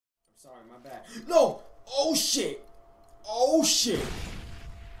Sorry, my bad. No! Oh shit! Oh shit!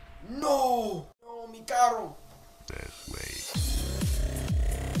 No! No, mi carro! This way.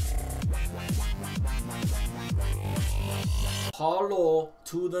 Hello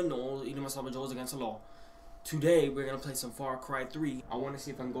to the nose, eating myself a Joe's against the law. Today we're gonna play some Far Cry 3. I want to see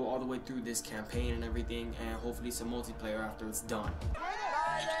if I can go all the way through this campaign and everything, and hopefully some multiplayer after it's done.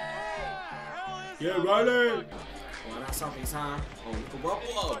 Yeah, Riley! Well, that's something, time. Oh,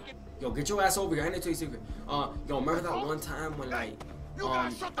 whoa. Yo, get your ass over here. I need to tell you a secret. Yo, remember that one time when I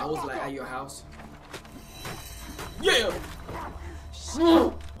was like at your house? Yeah!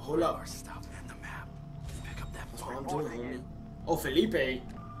 Hold up. That's what I'm doing, homie. Oh, Felipe.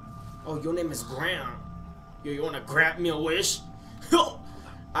 Oh, your name is Graham. Yo, you wanna grab me a wish?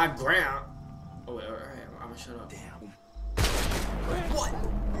 I grab. Oh, wait, alright, I'm gonna shut up. Damn. What?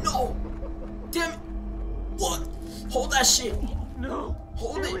 No! Damn it! What? Hold that shit! No!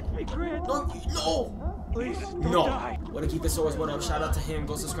 Hold it! With me, Grant. No! Please, don't No! die. Wanna keep the source? What up? Shout out to him.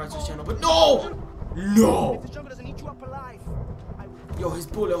 Go subscribe to his channel. But no! No! The jungle doesn't eat you up alive. Yo, his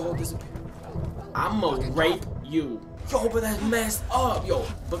bullet hole disappeared. I'ma rape you. Yo, but that's messed up. Yo,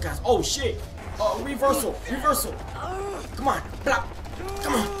 but guys, oh shit. Reversal. Reversal. Come on. Blop.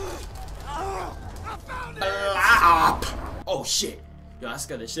 Come on. Blop. Oh shit. Yo, I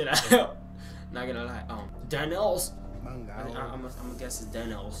scared the shit out of him. Not gonna lie. Daniels. I'm gonna guess it's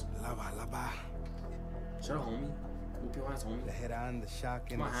Daniels. Shut up, homie. Whoop your ass, homie.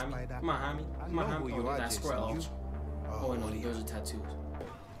 Come on, homie. Come on, homie. Come on, homie. Oh, that's Squirrel. Oh, no, those are tattoos.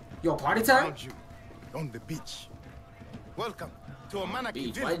 Yo, party time? On the beach. Welcome to a Manaki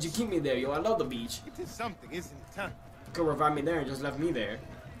Beach. village. Why did you keep me there, yo? I love the beach. It is something, isn't it, huh? You could revive me there and just left me there.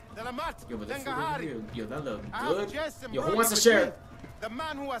 Dalamat, Yo, but the food Dengahari. over here, yo, that look I have good. just some Yo, who brother wants to with share? me. The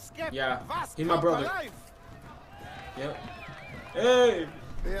man who escaped. Yeah, vast he's my camp brother. alive. Yep. Hey!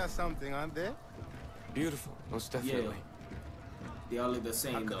 They are something, aren't they? Beautiful, most Yeah. definitely. They all look the I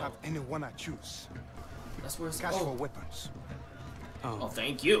same, could though. have anyone I choose. That's where it's Cash for oh. weapons. Oh,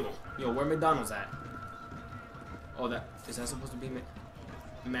 thank you. Yo, where McDonald's at? Oh, that is that supposed to be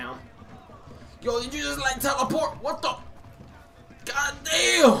ma'am? Yo, did you just like teleport? What the? God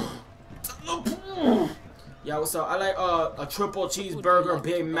damn! Teleport. Yeah, what's up? I like a triple cheeseburger,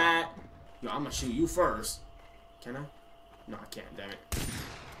 Big Mac. Yo, I'm gonna shoot you first. Can I? No, I can't. Damn it.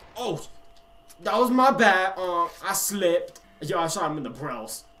 Oh, that was my bad. I slipped. Yo, I shot him in the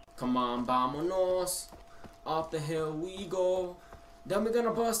breast. Come on, vamonos. Off the hill we go. Then we're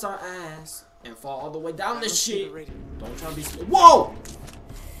gonna bust our ass and fall all the way down the shit. Don't try to be. Whoa!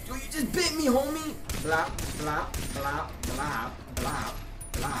 Yo, you just bit me, homie. Blop, blop, blop, blop, blop,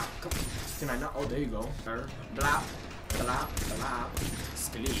 blop. Come on. Can I not? Oh, there you go. Blop, blop, blop.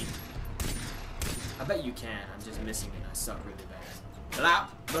 Skilly. I bet you can. I'm just missing it. I suck really bad. Blop,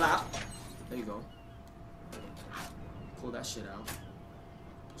 blop. There you go. Pull that shit out.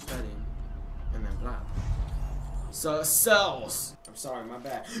 Push that in. And then blop. So cells. I'm sorry, my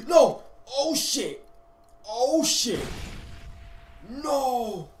bad. No! Oh shit! Oh shit!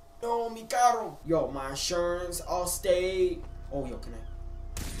 No! No, mi carro. Yo, my insurance all stayed. Oh, yo, can I?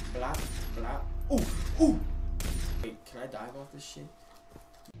 Blop, blop. Ooh, ooh. Wait, can I dive off this shit?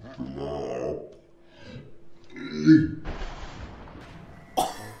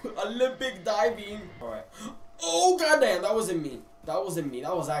 Olympic diving. Alright. Oh, goddamn, that wasn't me. That wasn't me.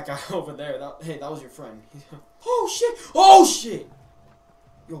 That was that guy over there. Hey, that was your friend. Oh, shit. Oh, shit.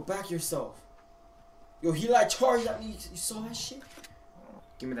 Yo, back yourself. Yo, he like charged at me. You saw that shit?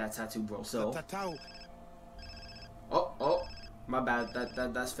 Give me that tattoo, bro. So. Oh. My bad.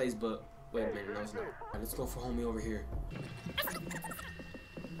 That's Facebook. Wait a minute. No, it's not. Alright, let's go for homie over here.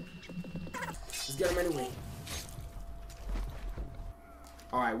 Let's get him anyway.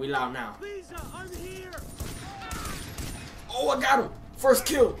 Alright, we loud now. Lisa, I'm here. Oh, I got him! First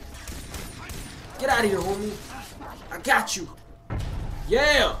kill! Get out of here, homie! I got you!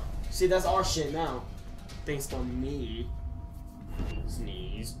 Yeah! See, that's our shit now. Thanks to me.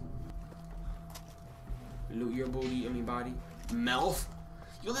 Sneeze. Loot your booty, body. Melf?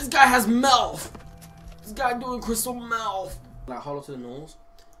 Yo, this guy has Melf! This guy doing crystal Melf! Like, hollow to the nose.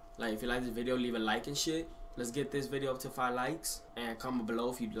 Like, if you like this video, leave a like and shit. Let's get this video up to 5 likes and comment below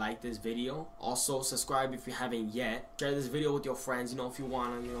if you like this video. Also, subscribe if you haven't yet. Share this video with your friends, if you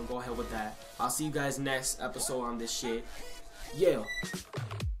wanna, go ahead with that. I'll see you guys next episode on this shit. Yeah.